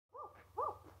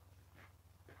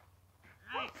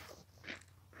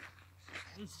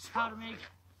This is how to make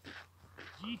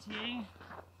GTing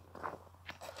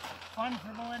fun for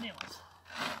millennials.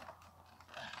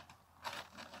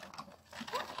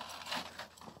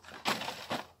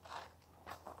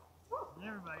 And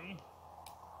everybody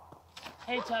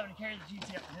hates having to carry the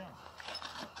GT up the hill.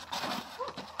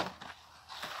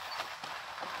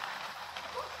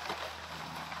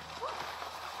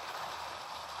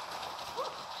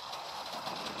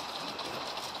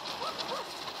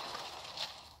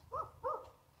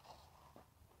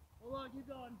 Hold on, keep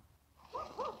going.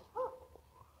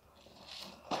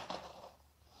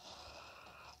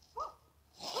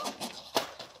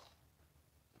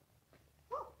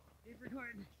 Keep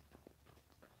recording.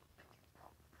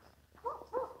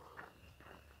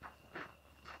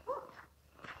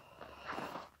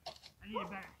 I need it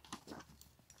better.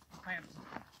 Clamps.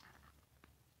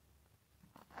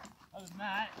 Other than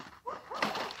that,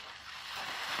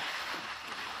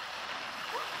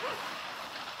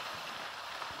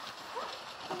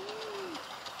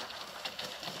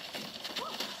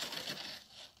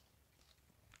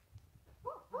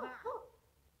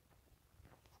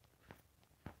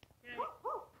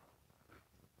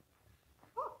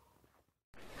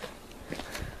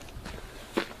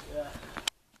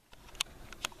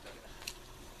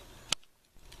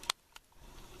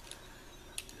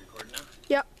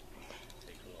 Yep.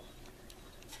 okay, cool.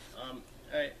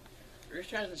 Alright,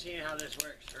 Rich hasn't seen how this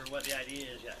works or what the idea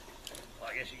is yet. Well,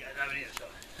 I guess you guys haven't either,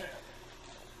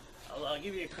 so I'll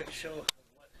give you a quick show of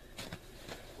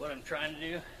what I'm trying to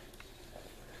do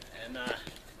and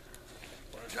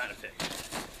what I'm trying to fix.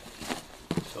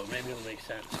 So maybe it'll make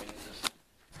sense when you just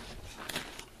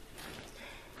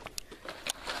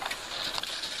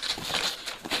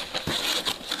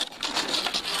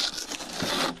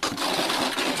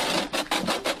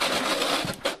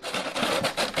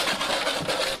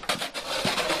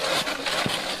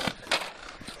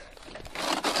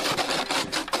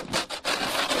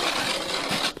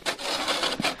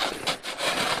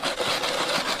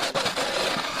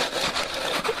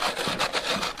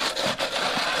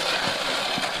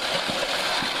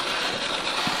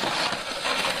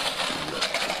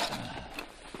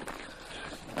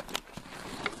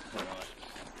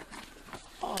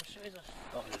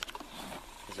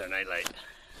this is our night light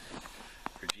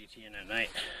for GTing at night.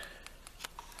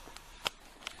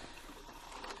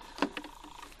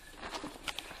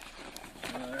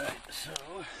 Alright, so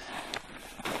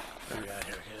what do we got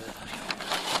here?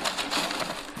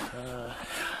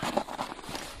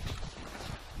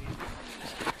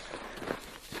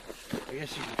 I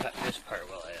guess you can cut this part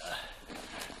while I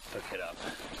hook it up.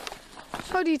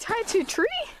 Oh, do you tie it to a tree?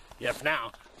 Yeah, for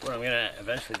now. What I'm gonna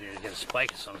eventually do is get a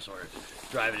spike of some sort,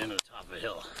 drive it into the top of a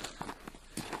hill.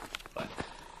 But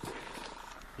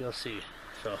you'll see.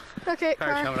 So okay,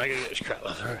 car's coming, I gotta get this crap out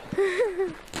of her.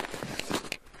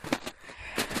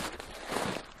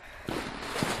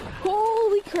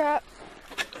 Holy crap.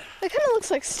 That kind of looks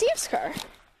like Steve's car.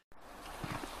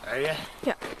 Are you?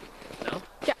 Yeah. No?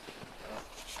 Yeah.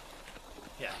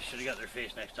 Yeah, should have got their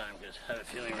face next time because I have a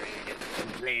feeling we're gonna get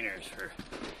complainers for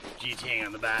GTing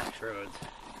on the back roads.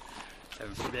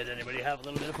 Heaven forbid anybody have a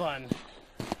little bit of fun.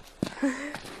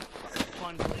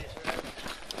 Fun place, right?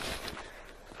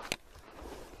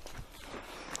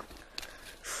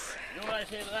 You know what I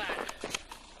say to that?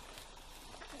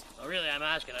 Well, really, I'm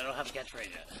asking. I don't have a catchphrase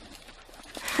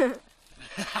yet.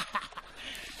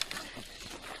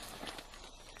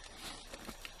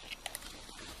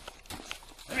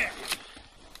 Come here.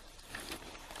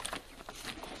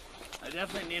 I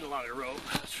definitely need a longer rope,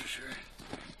 that's for sure.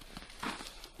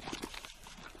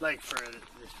 Like for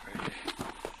this part here.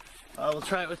 We'll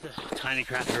try it with the tiny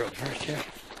craft rope first here.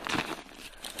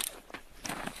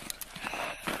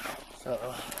 So.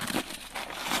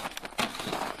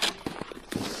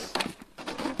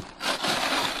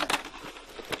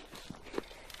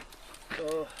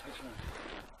 Oh, which one?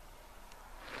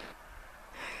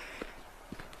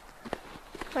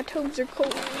 My toes are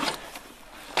cold.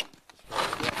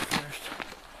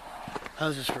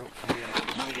 How's this rope for you?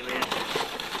 Regulated.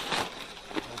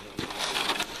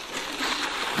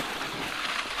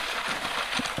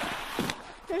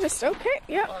 They're just okay.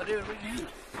 Yep. Oh, dude, what are you doing?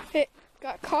 It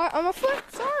got caught on my foot.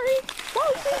 Sorry.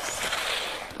 Focus.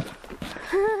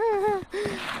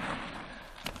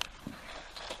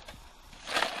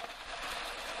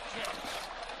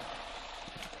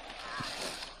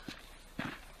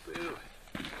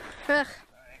 Ugh.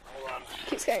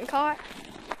 Keeps getting caught.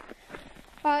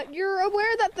 You're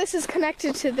aware that this is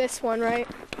connected to this one, right?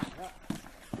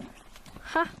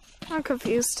 Huh? I'm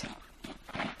confused.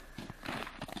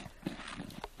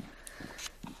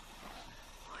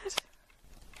 What?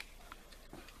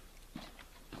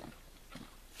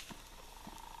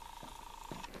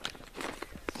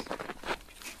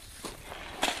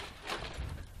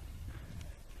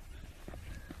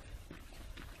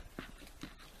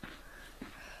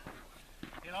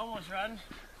 can almost run.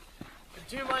 For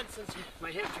 2 months since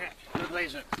my hip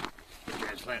replacement. Hip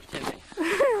transplant, same thing.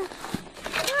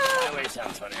 That way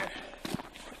sounds funnier.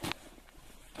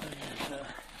 So,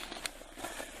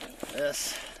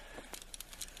 this.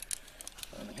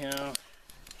 On the hill.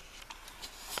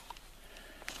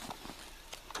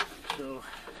 So,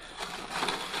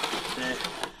 there.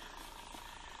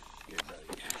 Good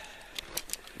buddy.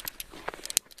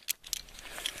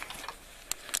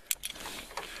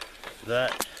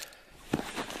 That.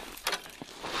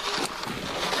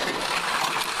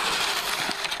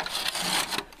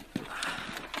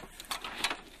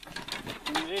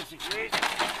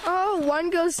 Oh, one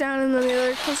goes down and then the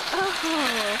other goes. Oh,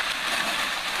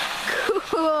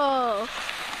 cool.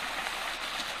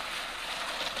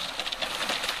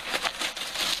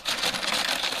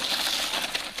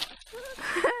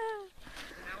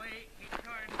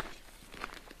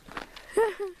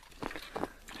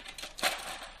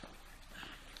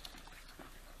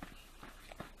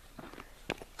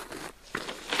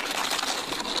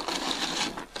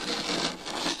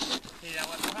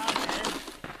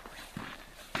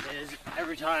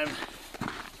 Every time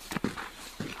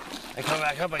I come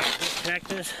back up, I can disconnect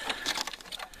this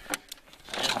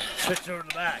and switch it over to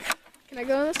the back. Can I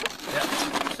go on this one? Yeah.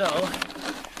 So,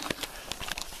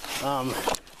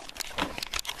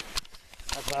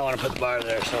 that's why I want to put the bar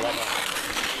there, so that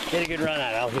I'll get a good run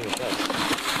at it. I'll give it a go.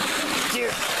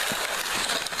 Here.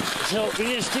 So we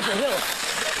need a steeper hill.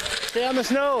 Stay on the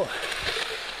snow.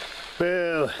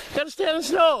 Boo. Gotta stay on the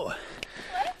snow.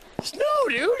 What? Snow,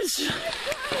 dude. It's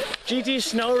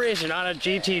GT-SNOWRACER, not a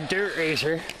GT dirt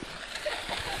racer.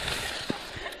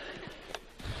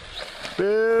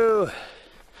 Boo!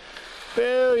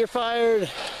 Boo, you're fired.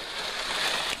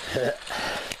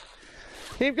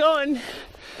 Keep going.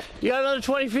 You got another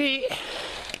 20 feet.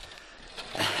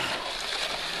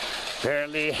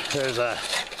 Apparently, there's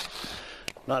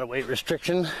not a weight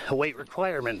restriction, a weight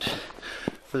requirement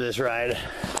for this ride.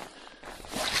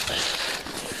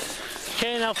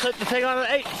 Okay, now flip the thing on.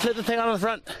 Hey, flip the thing on the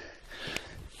front.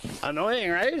 Annoying,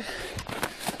 right?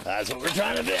 That's what we're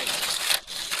trying to do.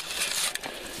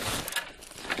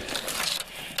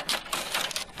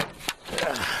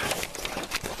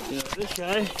 You know, this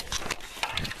guy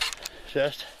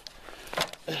just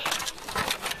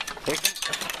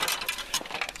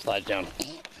slide down.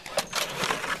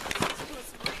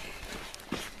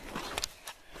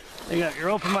 You got your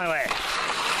rope in my way.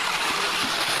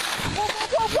 Whoa,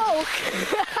 whoa, whoa, whoa.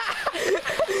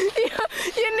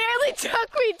 You nearly took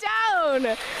me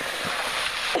down.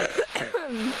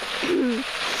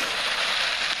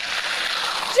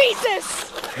 Jesus!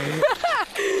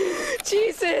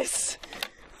 Jesus!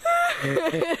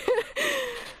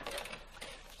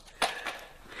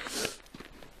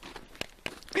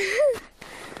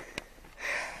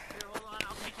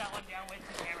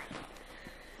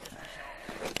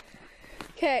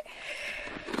 Okay.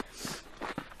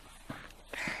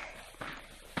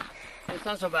 It's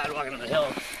not so bad walking on the hill.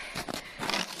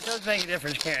 It does make a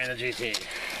difference carrying the GT.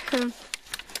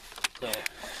 So.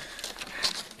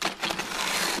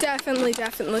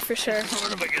 Definitely for sure.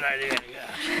 Sort of a good idea,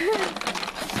 yeah.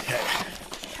 Okay.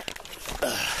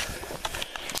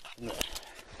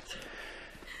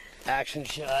 Action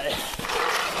shot.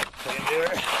 Second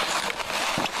viewer.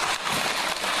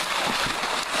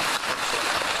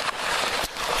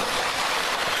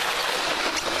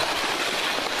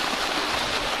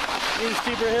 Need a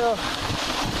steeper hill.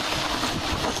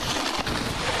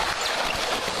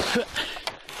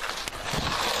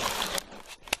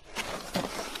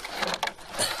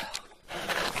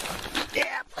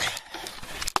 Yep.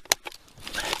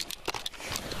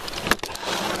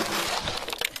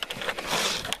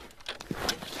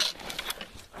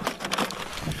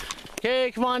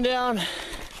 Okay, come on down.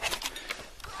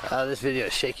 This video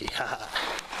is shaky.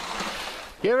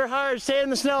 Give her hard, stay in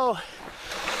the snow.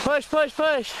 Push, push,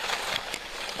 push.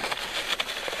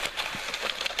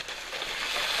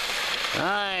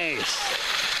 Nice.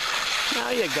 Now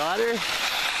you got her.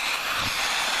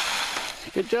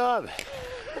 Good job.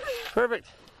 Perfect.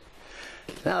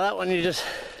 Now that one you just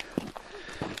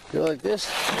go like this.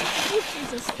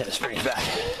 Yeah, spring it back.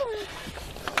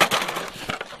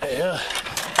 There you go.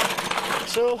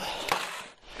 So,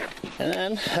 and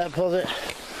then that pulls it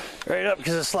right up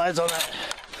because it slides on that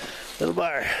little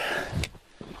bar.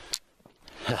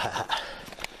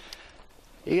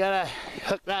 You gotta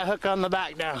hook that hook on the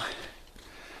back now.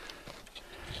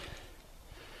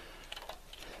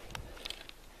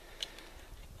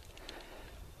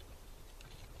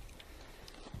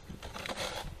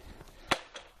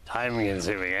 Time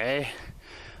consuming, eh?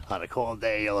 On a cold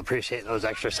day, you'll appreciate those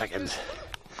extra seconds.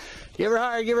 Give her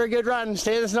hard, give her a good run.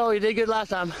 Stay in the snow, you did good last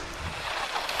time.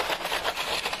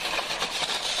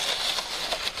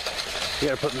 You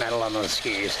gotta put metal on those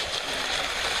skis.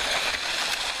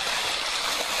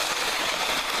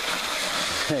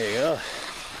 There you go.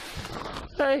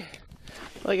 Hey,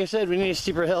 like I said, we need a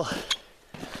steeper hill.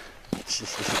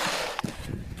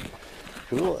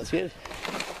 Cool, that's good.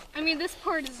 I mean, this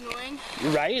part is annoying.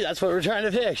 Right, that's what we're trying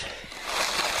to fix.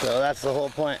 So that's the whole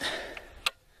point.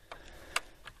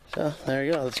 So there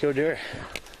you go, let's go do it.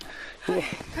 Cool.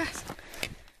 Okay, guys,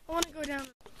 I want to go down.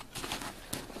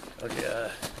 Okay,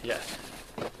 yeah.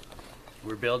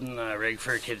 We're building a rig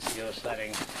for kids to go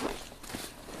sledding.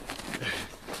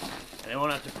 And they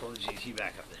won't have to pull the GT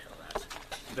back up the hill. That's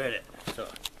about it. So,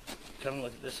 come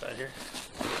look at this side here.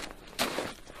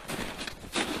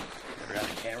 Never had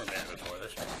a cameraman before.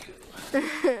 This one's cool.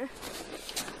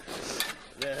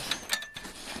 This,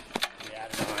 we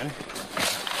added on.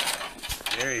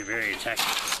 Very, very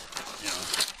technical. You know,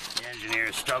 the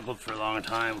engineers struggled for a long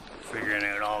time figuring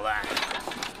out all that.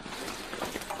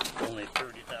 Only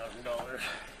 $30,000.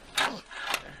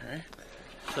 Alright.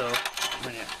 So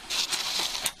when you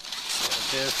put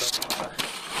this on,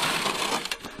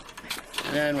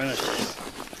 and then when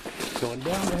it's going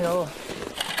down the hill,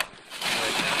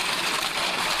 like that,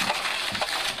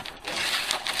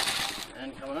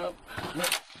 and coming up.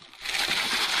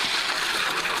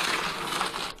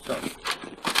 So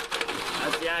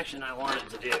that's the action I wanted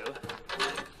to do.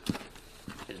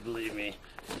 Because believe me,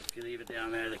 if you leave it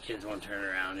down there, the kids won't turn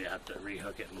around. You have to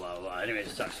rehook it and blah, blah, blah. Anyways,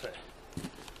 it sucks. But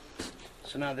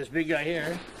so now this big guy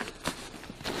here,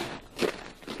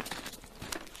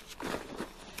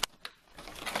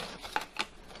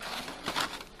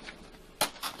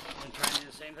 I'm trying to do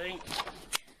the same thing,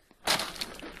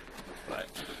 but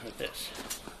with this.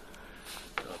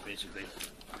 So basically,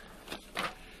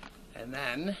 and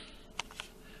then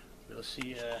we'll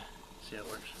see how it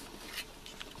works.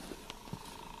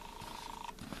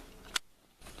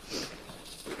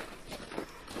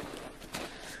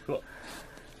 Cool.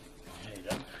 There you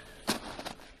go.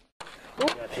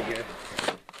 Got you here.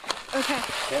 Okay.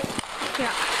 Okay.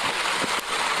 Yeah.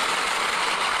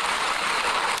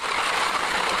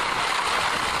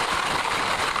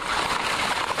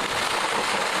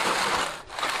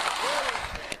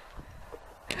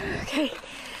 Okay.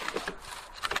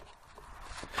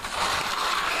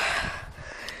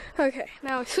 Okay,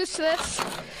 now we switch to this.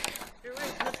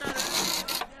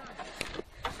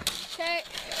 Okay.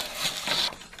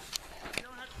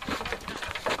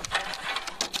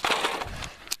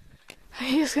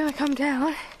 He's gonna come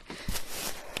down.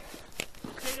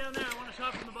 Stay down there. I want to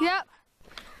shot from the bottom. Yep.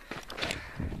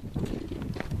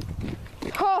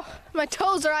 Oh, my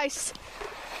toes are ice.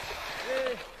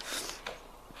 Yeah.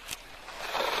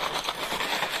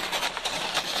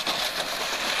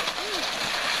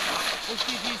 This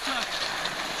GT sucks.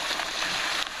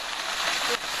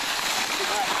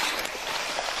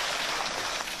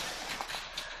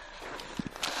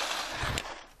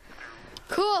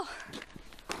 Cool.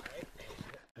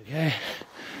 Okay.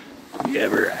 You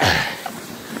ever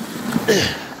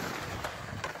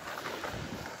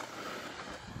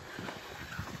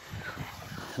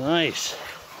nice.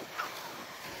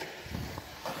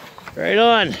 Right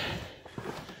on.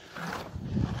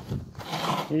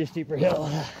 Need a steeper hill.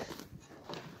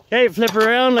 Okay, flip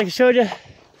around like I showed you.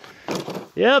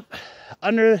 Yep.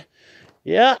 Under.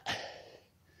 Yeah.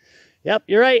 Yep,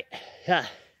 you're right. Yeah.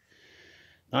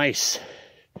 Nice.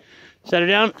 Set her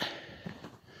down.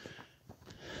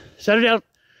 Set her down.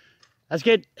 That's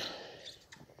good.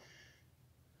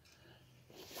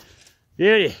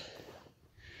 Beauty.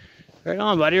 Right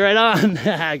on, buddy. Right on.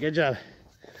 Good job.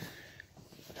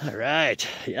 All right.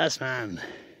 Yes, man.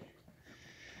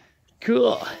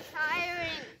 Cool.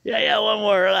 Tiring. Yeah, one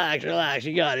more. Relax, relax.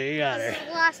 You got it. You got her.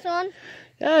 The last one.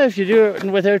 Yeah, if you do it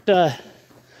without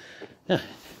yeah.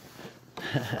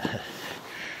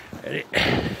 Ready?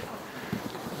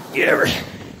 Get over.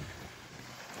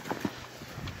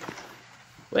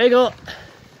 Wiggle.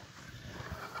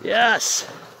 Yes.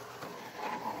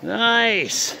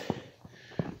 Nice.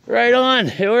 Right on.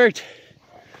 It worked.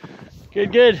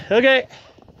 Good, good. Okay.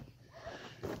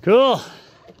 Cool.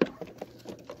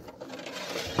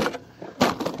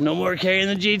 No more carrying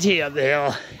the GT up the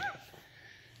hill.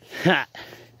 Ha.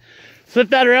 Flip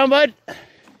that around, bud.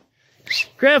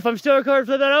 Griff, I'm still recording.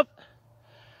 Flip that up.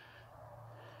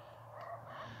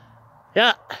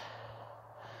 Yeah.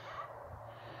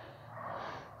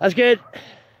 That's good.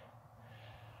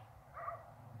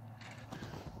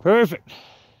 Perfect.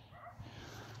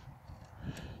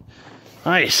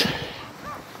 Nice.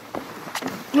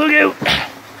 Look out.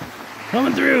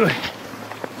 Coming through.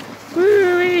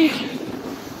 Woo-wee.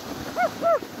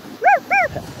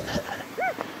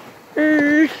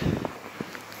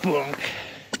 Bonk.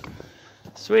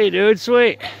 Sweet, dude,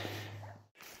 sweet.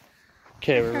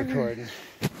 Okay, we're recording.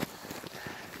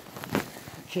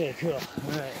 Okay, cool. All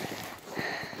right.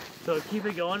 So keep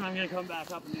it going. I'm gonna come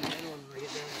back up and do the other one when we get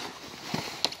done.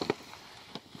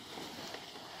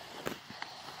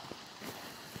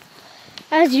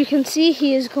 As you can see,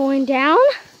 he is going down,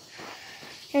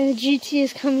 and the GT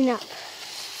is coming up.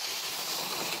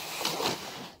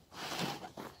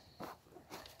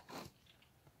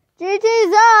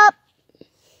 GT's up!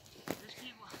 Just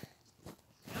keep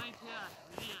going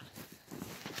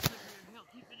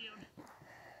keep videoing.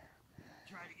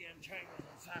 Try it again, try and go a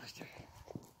little faster.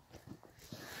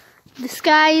 The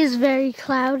sky is very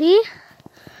cloudy.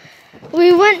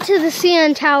 We went to the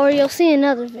CN Tower. You'll see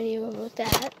another video about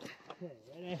that. Okay,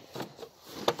 ready?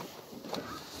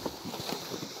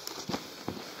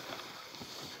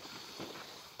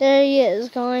 There he is,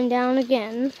 going down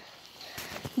again.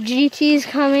 GT's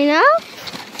coming up.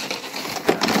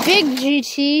 Big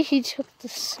GT, he took the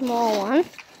small one.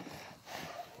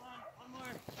 One more.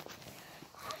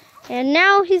 And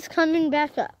now he's coming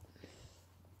back up.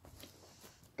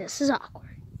 This is awkward.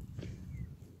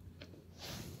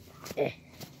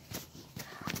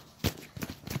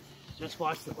 Just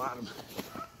watch the bottom.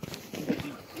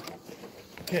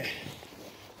 Okay.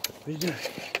 What are you doing?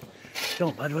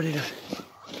 Don't, bud. What are you doing?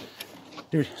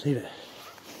 Dude, leave it.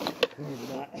 Leave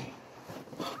that.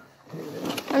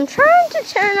 I'm trying to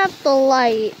turn up the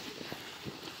light.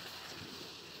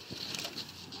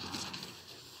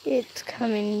 It's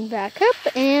coming back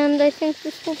up, and I think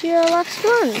this will be our last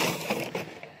run.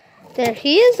 There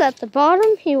he is at the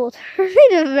bottom. He will turn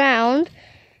it around,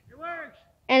 It works.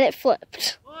 and it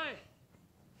flipped. Boy.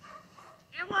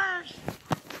 It works.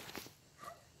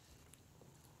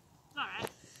 Alright.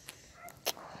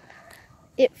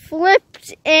 It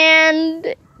flipped,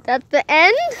 and that's the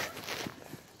end,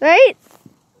 right?